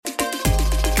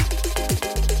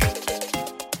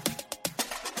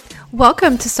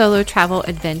Welcome to Solo Travel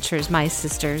Adventures, my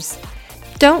sisters.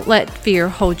 Don't let fear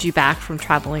hold you back from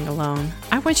traveling alone.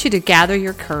 I want you to gather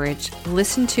your courage,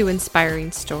 listen to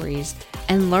inspiring stories,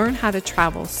 and learn how to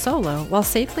travel solo while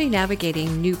safely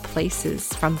navigating new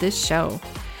places from this show.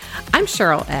 I'm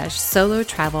Cheryl Esch, solo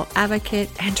travel advocate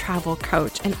and travel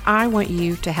coach, and I want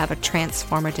you to have a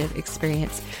transformative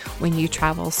experience when you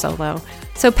travel solo.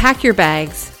 So pack your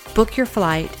bags, book your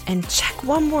flight, and check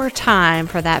one more time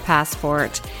for that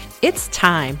passport. It's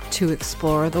time to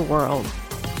explore the world.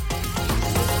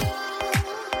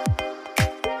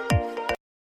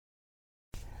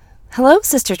 Hello,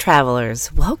 sister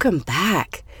travelers. Welcome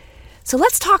back. So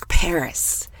let's talk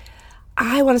Paris.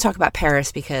 I want to talk about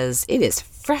Paris because it is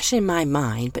fresh in my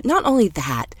mind, but not only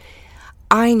that,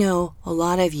 I know a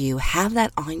lot of you have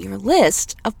that on your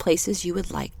list of places you would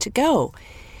like to go.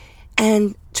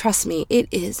 And trust me, it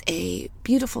is a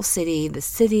beautiful city, the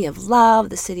city of love,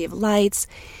 the city of lights.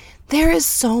 There is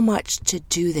so much to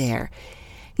do there.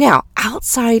 Now,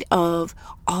 outside of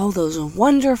all those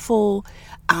wonderful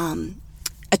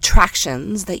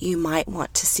attractions that you might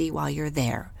want to see while you're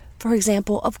there. For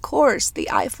example, of course,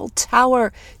 the Eiffel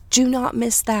Tower. Do not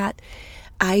miss that.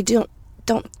 I don't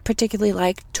particularly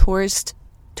like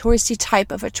touristy type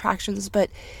of attractions, but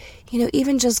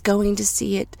even just going to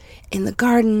see it in the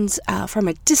gardens from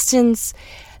a distance,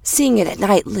 seeing it at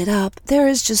night lit up, there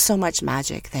is just so much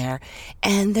magic there.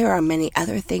 And there are many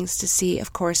other things to see.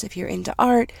 Of course, if you're into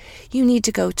art, you need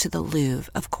to go to the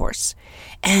Louvre, of course.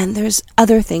 And there's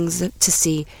other things to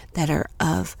see that are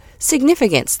of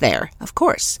significance there, of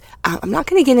course. I'm not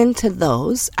going to get into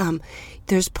those.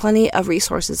 There's plenty of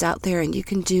resources out there, and you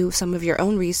can do some of your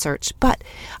own research. But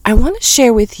I want to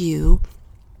share with you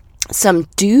some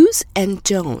do's and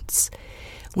don'ts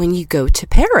when you go to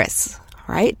Paris.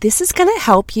 Right? This is going to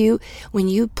help you when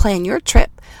you plan your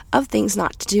trip of things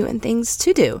not to do and things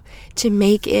to do to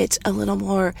make it a little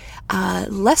more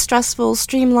less stressful,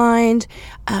 streamlined,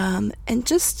 and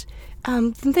just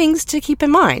some things to keep in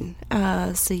mind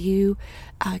so you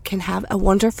can have a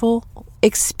wonderful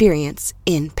experience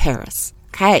in Paris.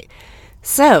 Okay,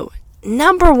 so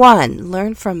number one,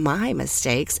 learn from my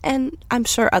mistakes, and I'm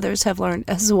sure others have learned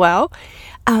as well.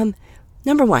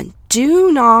 Number one,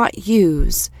 do not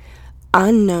use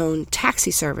unknown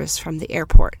taxi service from the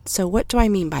airport. So what do I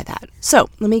mean by that? So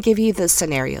let me give you the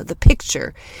scenario, the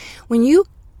picture. When you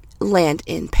land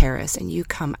in Paris and you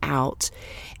come out,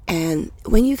 and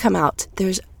when you come out,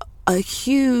 there's a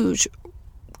huge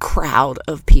crowd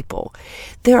of people.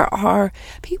 There are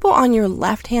people on your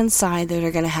left-hand side that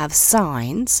are going to have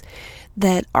signs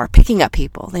that are picking up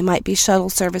people. They might be shuttle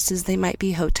services, they might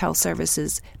be hotel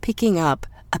services picking up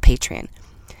a patron.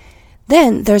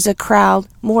 Then there's a crowd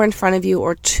more in front of you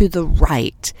or to the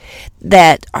right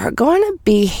that are going to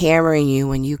be hammering you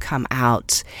when you come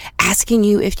out, asking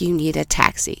you if you need a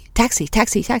taxi.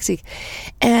 Taxi.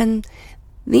 And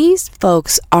these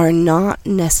folks are not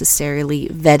necessarily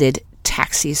vetted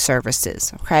taxi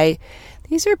services, okay?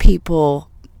 These are people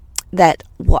that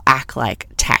will act like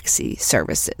taxi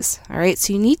services, all right?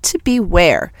 So you need to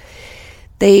beware.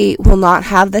 They will not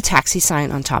have the taxi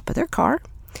sign on top of their car.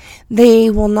 They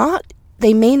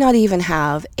may not even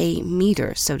have a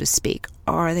meter, so to speak,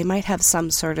 or they might have some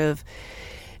sort of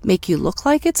make you look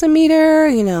like it's a meter,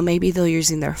 maybe they're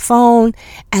using their phone,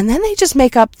 and then they just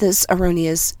make up this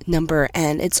erroneous number,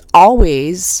 and it's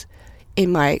always,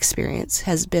 in my experience,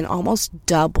 has been almost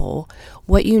double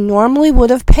what you normally would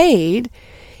have paid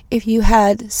if you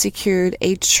had secured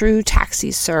a true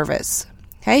taxi service.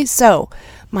 Okay, so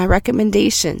my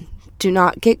recommendation, do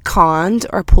not get conned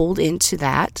or pulled into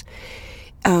that.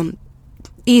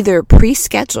 Either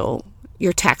pre-schedule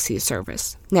your taxi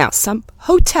service. Now, some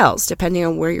hotels, depending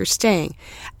on where you're staying,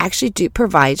 actually do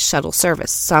provide shuttle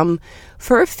service. Some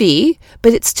for a fee,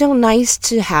 but it's still nice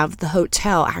to have the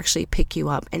hotel actually pick you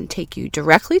up and take you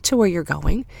directly to where you're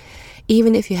going,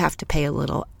 even if you have to pay a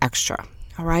little extra.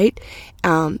 All right?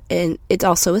 And it's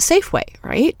also a safe way,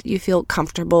 right? You feel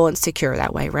comfortable and secure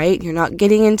that way, right? You're not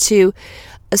getting into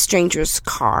a stranger's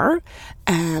car.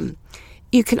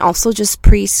 You can also just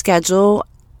pre-schedule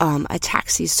a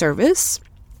taxi service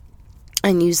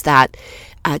and use that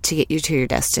to get you to your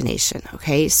destination.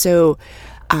 Okay, so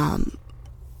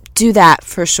do that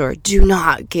for sure. Do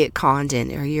not get conned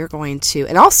in, or you're going to.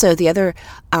 And also, the other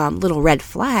little red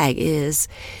flag is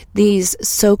these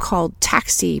so-called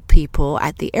taxi people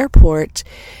at the airport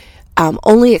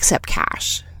only accept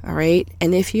cash. All right.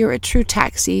 And if you're a true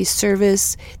taxi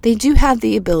service, they do have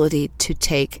the ability to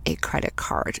take a credit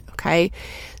card. Okay.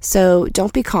 So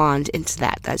don't be conned into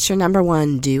that. That's your number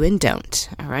one do and don't.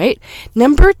 All right.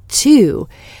 Number two,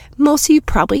 most of you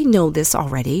probably know this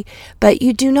already, but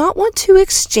you do not want to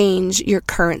exchange your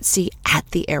currency at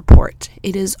the airport.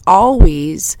 It is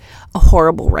always a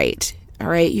horrible rate. All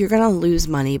right, you're going to lose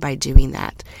money by doing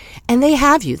that. And they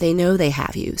have you. They know they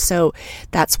have you. So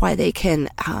that's why they can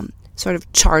sort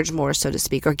of charge more, so to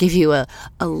speak, or give you a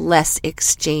less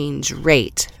exchange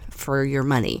rate for your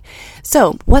money.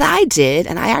 So what I did,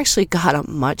 and I actually got a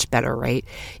much better rate,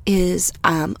 is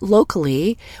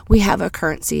locally we have a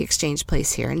currency exchange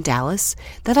place here in Dallas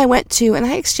that I went to, and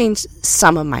I exchanged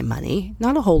some of my money,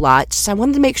 not a whole lot. Just I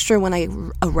wanted to make sure when I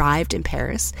arrived in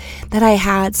Paris that I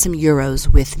had some euros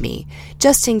with me,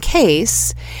 just in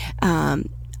case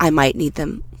I might need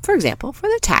them, for example, for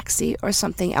the taxi or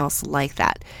something else like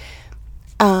that.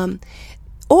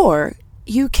 Or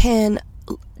you can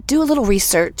do a little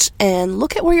research and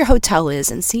look at where your hotel is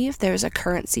and see if there's a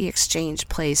currency exchange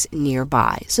place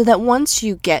nearby, so that once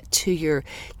you get to your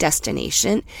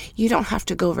destination, you don't have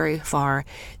to go very far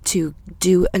to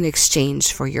do an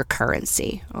exchange for your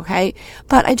currency, okay?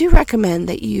 But I do recommend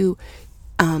that you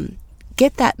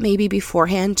get that maybe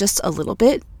beforehand, just a little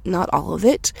bit, not all of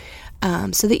it,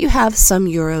 so that you have some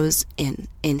euros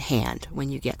in hand when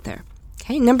you get there.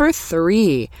 Okay, number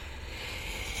 3.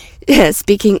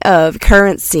 Speaking of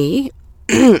currency,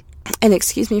 and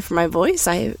excuse me for my voice,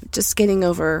 I'm just getting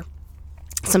over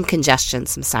some congestion,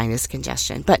 some sinus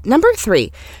congestion. But number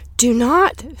 3, do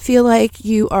not feel like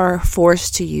you are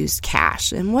forced to use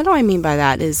cash. And what do I mean by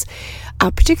that is,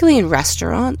 particularly in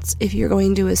restaurants, if you're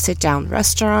going to a sit-down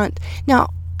restaurant, now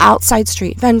outside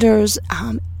street vendors,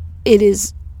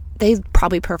 they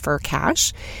probably prefer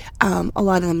cash. A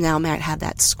lot of them now might have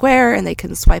that square and they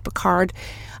can swipe a card.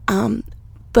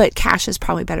 But cash is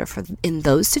probably better in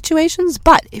those situations.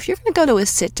 But if you're going to go to a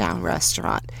sit-down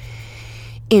restaurant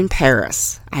in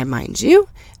Paris, I mind you,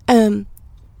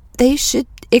 they should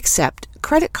accept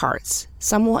credit cards.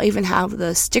 Some will even have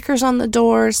the stickers on the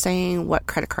door saying what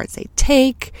credit cards they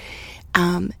take.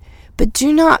 But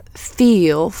do not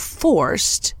feel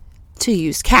forced to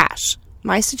use cash.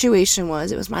 My situation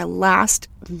was, it was my last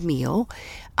meal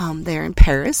there in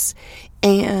Paris,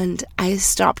 and I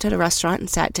stopped at a restaurant and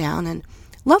sat down, and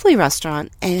lovely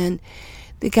restaurant, and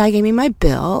the guy gave me my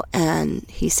bill and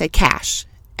he said cash,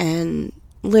 and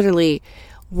literally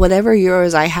whatever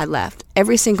euros I had left,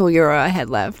 every single euro I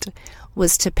had left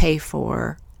was to pay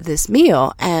for this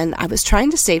meal. And I was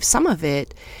trying to save some of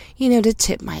it, to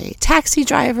tip my taxi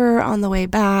driver on the way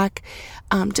back,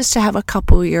 just to have a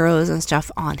couple euros and stuff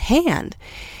on hand.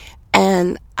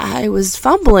 And I was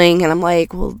fumbling, and I'm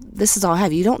like, well, this is all I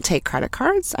have. You don't take credit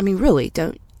cards? I mean, really,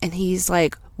 don't? And he's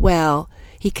like, well,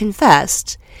 he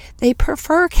confessed they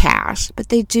prefer cash, but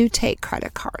they do take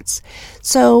credit cards.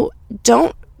 So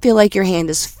don't feel like your hand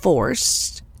is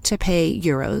forced to pay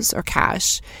euros or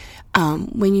cash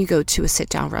when you go to a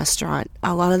sit-down restaurant.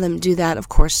 A lot of them do that, of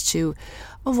course, to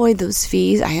avoid those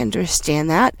fees. I understand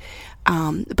that.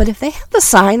 But if they have the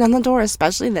sign on the door,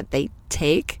 especially that they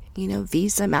take,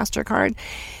 Visa, MasterCard,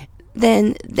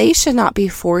 then they should not be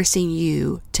forcing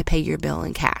you to pay your bill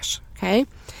in cash, okay?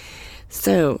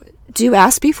 So do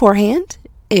ask beforehand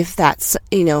if that's,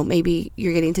 maybe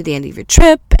you're getting to the end of your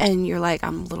trip and you're like,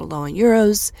 I'm a little low on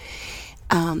euros.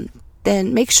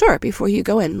 Then make sure before you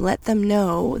go in, let them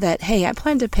know that, hey, I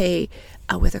plan to pay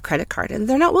with a credit card. And if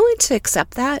they're not willing to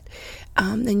accept that,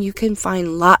 then you can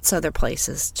find lots of other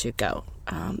places to go.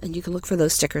 And you can look for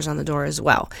those stickers on the door as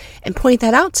well. And point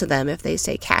that out to them. If they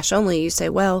say cash only, you say,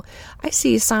 well, I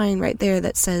see a sign right there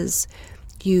that says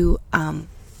you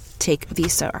take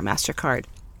Visa or MasterCard.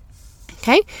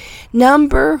 Okay,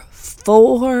 number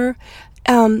 4,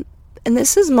 and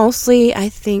this is mostly, I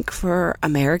think, for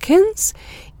Americans,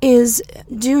 is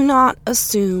do not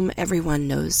assume everyone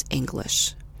knows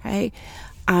English. Okay,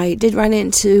 I did run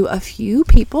into a few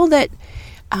people that,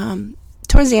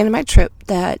 towards the end of my trip,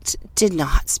 that did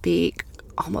not speak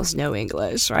almost no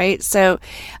English, right? So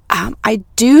I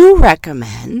do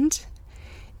recommend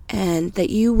and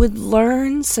that you would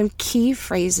learn some key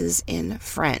phrases in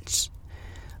French.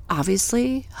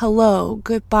 Obviously, hello,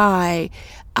 goodbye,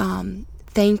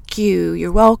 thank you, you're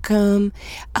welcome,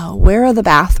 where are the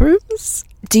bathrooms?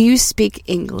 Do you speak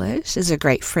English is a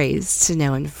great phrase to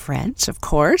know in French, of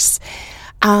course.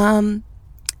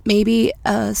 Maybe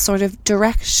sort of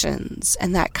directions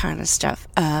and that kind of stuff.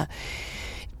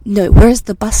 No, where's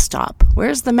the bus stop?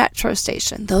 Where's the metro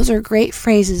station? Those are great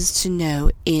phrases to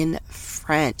know in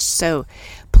French. So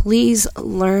please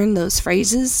learn those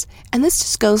phrases. And this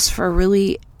just goes for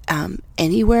really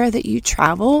anywhere that you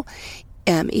travel,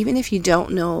 even if you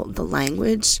don't know the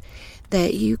language,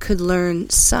 that you could learn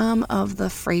some of the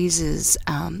phrases.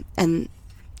 And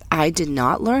I did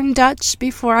not learn Dutch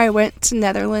before I went to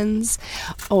Netherlands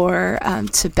or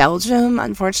to Belgium,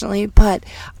 unfortunately, but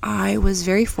I was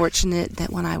very fortunate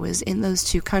that when I was in those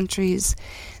two countries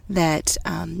that,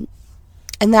 and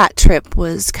that trip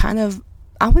was kind of,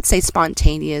 I would say,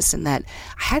 spontaneous, in that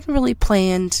I hadn't really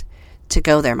planned to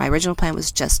go there. My original plan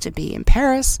was just to be in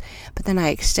Paris, but then I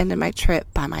extended my trip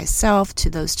by myself to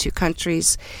those two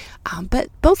countries. But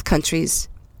both countries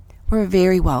were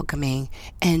very welcoming,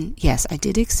 and yes, I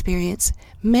did experience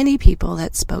many people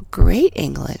that spoke great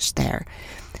English there.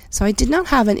 So I did not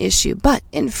have an issue. But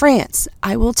in France,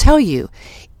 I will tell you,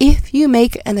 if you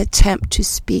make an attempt to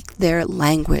speak their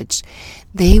language,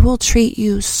 they will treat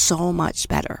you so much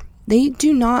better. They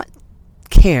do not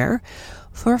care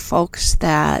for folks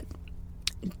that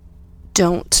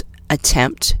don't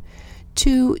attempt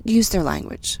to use their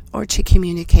language or to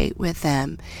communicate with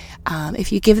them.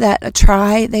 If you give that a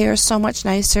try, they are so much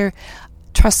nicer.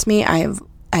 Trust me, I've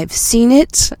seen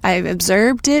it. I've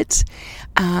observed it.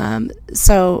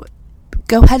 So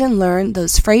go ahead and learn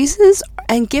those phrases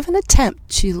and give an attempt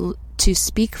to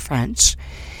speak French.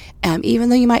 Even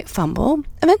though you might fumble,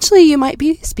 eventually you might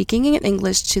be speaking in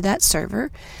English to that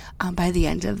server by the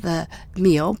end of the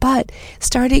meal, but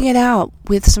starting it out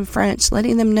with some French,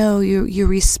 letting them know you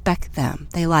respect them.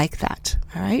 They like that,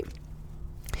 all right?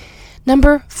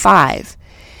 Number 5,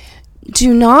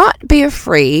 do not be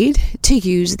afraid to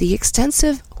use the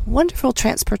extensive, wonderful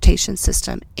transportation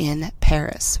system in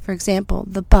Paris. For example,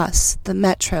 the bus, the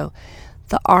metro,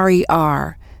 the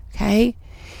RER, okay?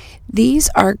 These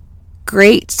are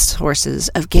great sources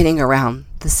of getting around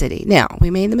the city. Now,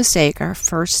 we made the mistake our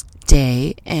first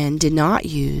day and did not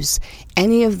use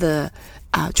any of the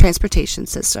transportation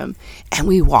system, and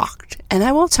we walked. And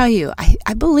I will tell you,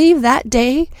 I believe that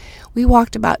day we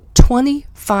walked about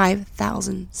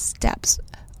 25,000 steps.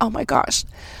 Oh my gosh,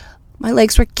 my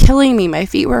legs were killing me, my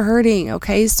feet were hurting.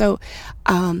 Okay, so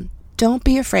don't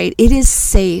be afraid. It is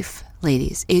safe,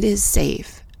 ladies. It is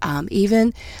safe. We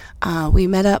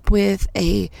met up with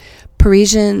a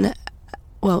Parisian,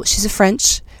 well, she's a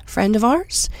French friend of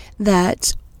ours,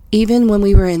 that even when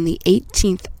we were in the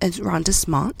 18th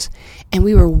arrondissement and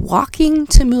we were walking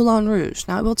to Moulin Rouge.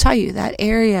 Now, I will tell you, that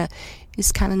area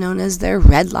is kind of known as their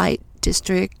red light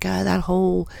district, that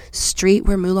whole street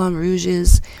where Moulin Rouge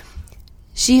is.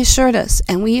 She assured us,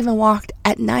 and we even walked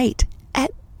at night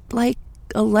at like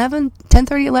 11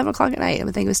 o'clock at night.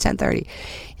 I think it was 10:30.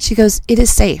 She goes, it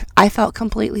is safe. I felt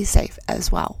completely safe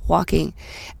as well walking.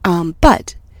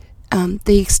 But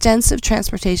the extensive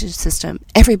transportation system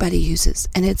everybody uses,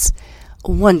 and it's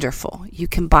wonderful. You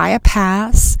can buy a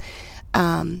pass.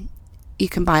 You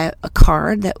can buy a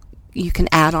card that you can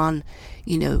add on,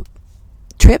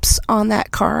 trips on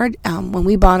that card. When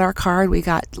we bought our card, we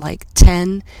got like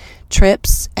 10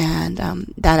 trips, and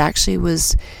that actually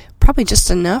was probably just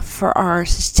enough for our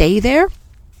stay there,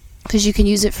 because you can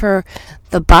use it for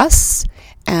the bus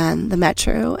and the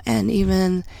metro, and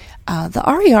even the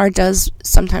RER does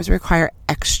sometimes require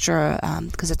extra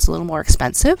because it's a little more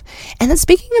expensive. And then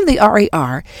speaking of the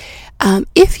RER,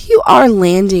 if you are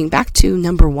landing, back to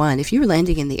number 1, if you're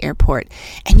landing in the airport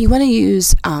and you want to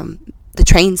use the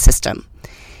train system,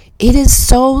 it is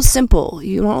so simple.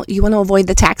 You want to avoid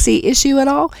the taxi issue at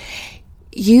all?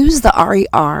 Use the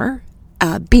RER.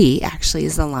 B actually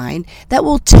is the line that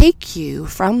will take you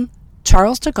from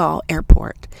Charles de Gaulle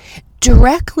Airport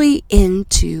directly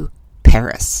into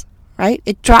Paris, right?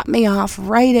 It dropped me off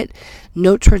right at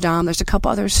Notre Dame. There's a couple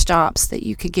other stops that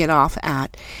you could get off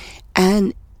at,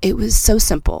 and it was so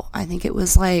simple. I think it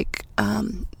was like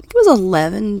it was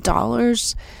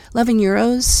 €11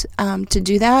 to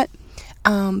do that,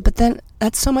 but then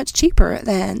that's so much cheaper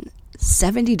than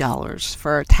 $70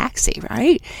 for a taxi,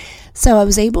 right? So I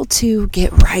was able to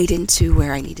get right into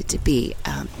where I needed to be.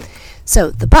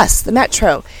 So the bus, the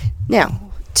metro.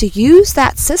 Now, to use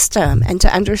that system and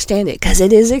to understand it, because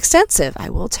it is extensive, I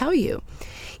will tell you,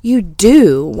 you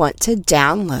do want to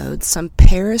download some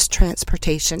Paris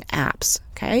transportation apps,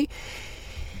 okay?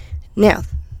 Now,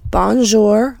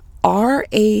 Bonjour,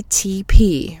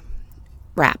 RATP,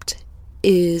 Wrapped,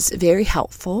 is very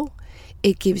helpful.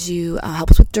 It gives you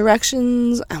helps with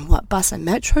directions and what bus and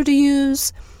metro to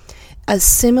use. A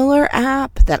similar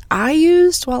app that I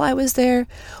used while I was there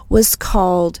was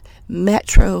called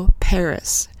Metro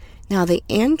Paris. Now, the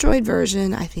Android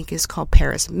version, I think, is called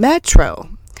Paris Metro.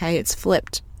 Okay, it's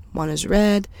flipped. One is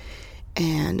red,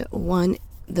 and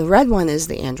the red one is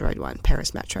the Android one,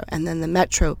 Paris Metro. And then the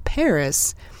Metro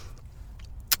Paris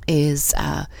is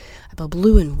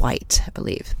blue and white, I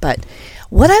believe. But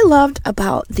what I loved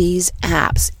about these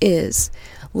apps is,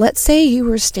 let's say you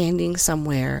were standing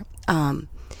somewhere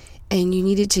and you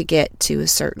needed to get to a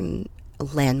certain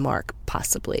landmark,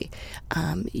 possibly.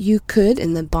 You could,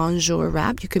 in the Bonjour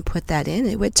app, you could put that in.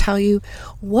 It would tell you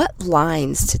what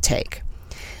lines to take.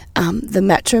 The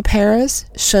Metro Paris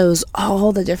shows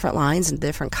all the different lines in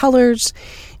different colors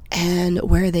and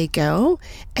where they go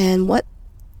and what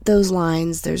those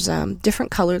lines, there's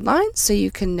different colored lines so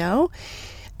you can know,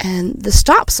 and the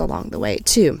stops along the way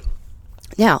too.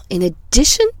 Now, in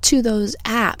addition to those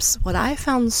apps, what I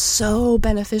found so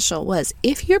beneficial was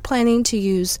if you're planning to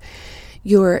use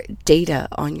your data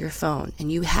on your phone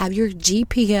and you have your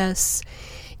GPS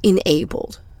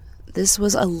enabled, this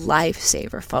was a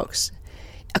lifesaver, folks.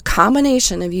 A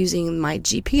combination of using my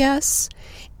GPS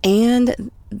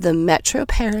and the Metro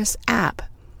Paris app.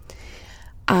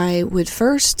 It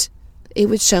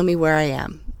would show me where I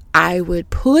am. I would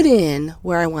put in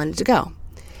where I wanted to go.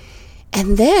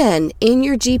 And then in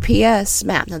your GPS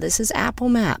map, now this is Apple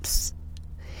Maps,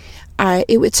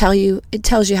 it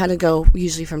tells you how to go,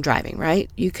 usually from driving, right?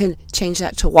 You can change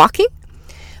that to walking,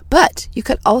 but you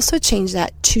could also change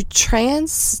that to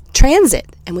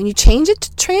transit. And when you change it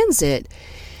to transit,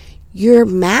 your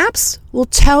maps will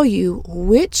tell you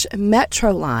which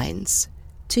metro lines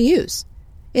to use.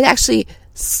 It actually,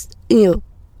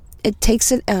 it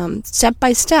takes it step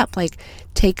by step, like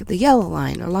take the yellow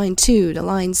line or line 2 to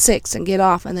line 6 and get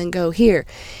off and then go here.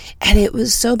 And it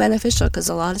was so beneficial because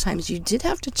a lot of times you did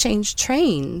have to change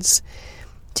trains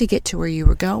to get to where you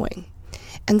were going.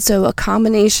 And so a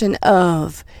combination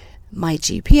of my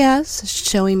GPS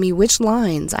showing me which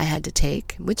lines I had to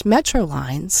take, which metro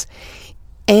lines,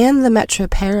 and the Metro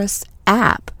Paris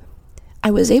app,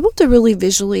 I was able to really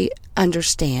visually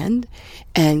understand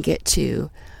and get to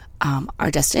our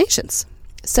destinations.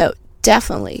 So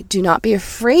definitely do not be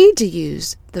afraid to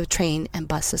use the train and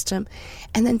bus system,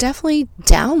 and then definitely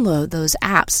download those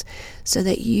apps so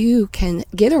that you can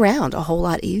get around a whole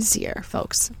lot easier,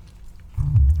 folks.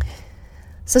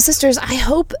 So sisters, I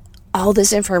hope all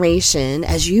this information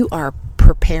as you are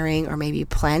preparing or maybe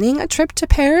planning a trip to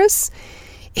Paris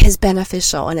is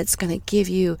beneficial, and it's going to give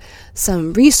you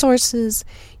some resources.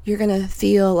 You're going to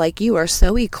feel like you are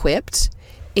so equipped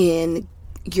in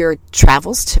your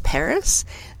travels to Paris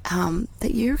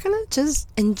that you're going to just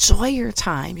enjoy your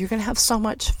time. You're going to have so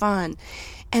much fun.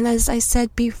 And as I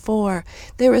said before,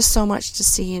 there is so much to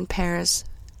see in Paris,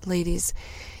 ladies.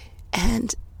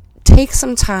 And take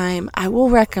some time. I will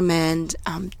recommend,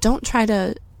 don't try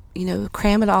to,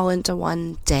 cram it all into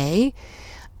one day.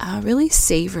 Really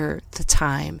savor the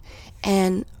time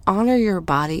and honor your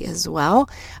body as well.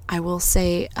 I will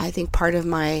say, I think part of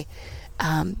my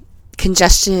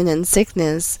congestion and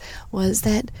sickness was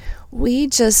that we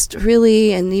just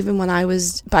really, and even when I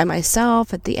was by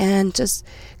myself at the end, just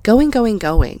going.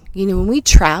 When we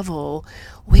travel,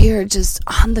 we're just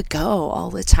on the go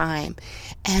all the time.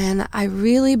 And I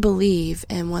really believe,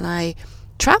 and when I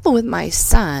travel with my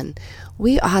son,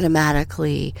 we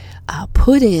automatically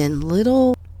put in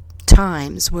little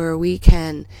times where we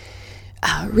can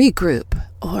regroup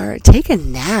or take a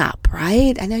nap,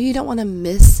 right? I know you don't want to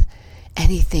miss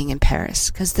anything in Paris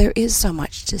because there is so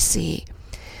much to see,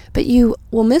 but you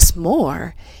will miss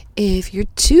more if you're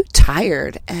too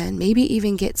tired and maybe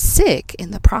even get sick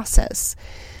in the process.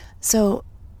 So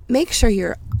make sure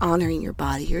you're honoring your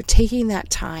body. You're taking that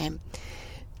time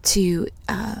to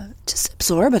just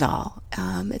absorb it all.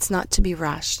 It's not to be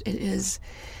rushed. It is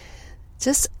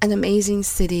just an amazing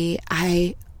city.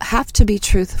 I have to be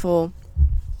truthful.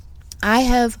 I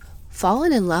have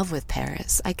fallen in love with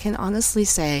Paris. I can honestly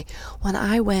say when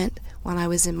I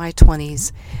was in my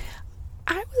 20s,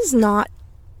 I was not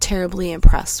terribly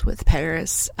impressed with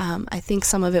Paris. I think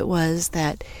some of it was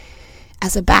that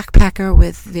as a backpacker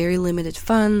with very limited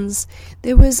funds,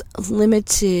 there was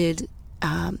limited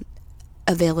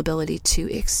availability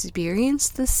to experience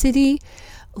the city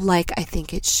like I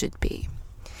think it should be.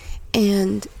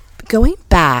 And going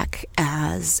back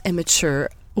as a mature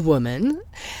woman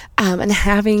and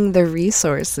having the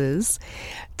resources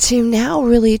to now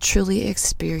really truly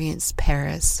experience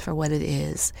Paris for what it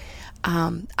is,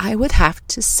 I would have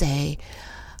to say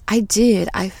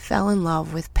I fell in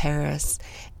love with Paris,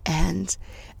 and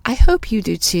I hope you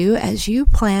do too as you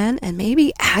plan and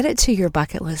maybe add it to your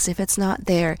bucket list if it's not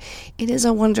there. It is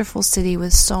a wonderful city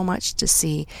with so much to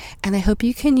see, and I hope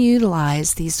you can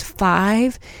utilize these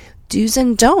 5 do's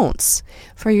and don'ts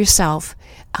for yourself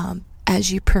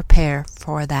as you prepare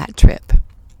for that trip.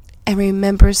 And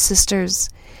remember, sisters,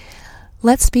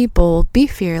 let's be bold, be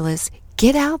fearless,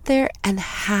 get out there and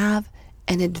have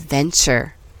an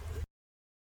adventure.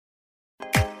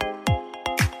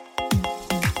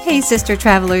 Hey, sister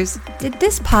travelers, did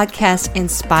this podcast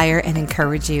inspire and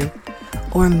encourage you?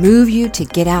 or move you to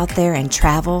get out there and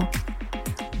travel?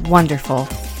 Wonderful.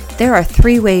 There are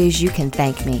 3 ways you can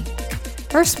thank me.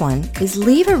 First one is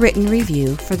leave a written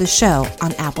review for the show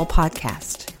on Apple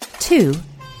Podcast. 2,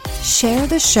 share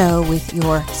the show with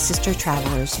your sister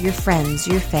travelers, your friends,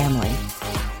 your family.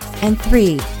 And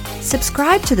 3,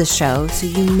 subscribe to the show so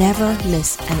you never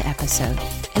miss an episode.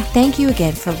 And thank you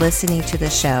again for listening to the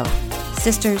show.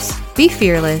 Sisters, be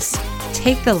fearless,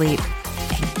 take the leap,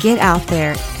 and get out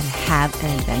there and have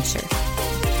an adventure.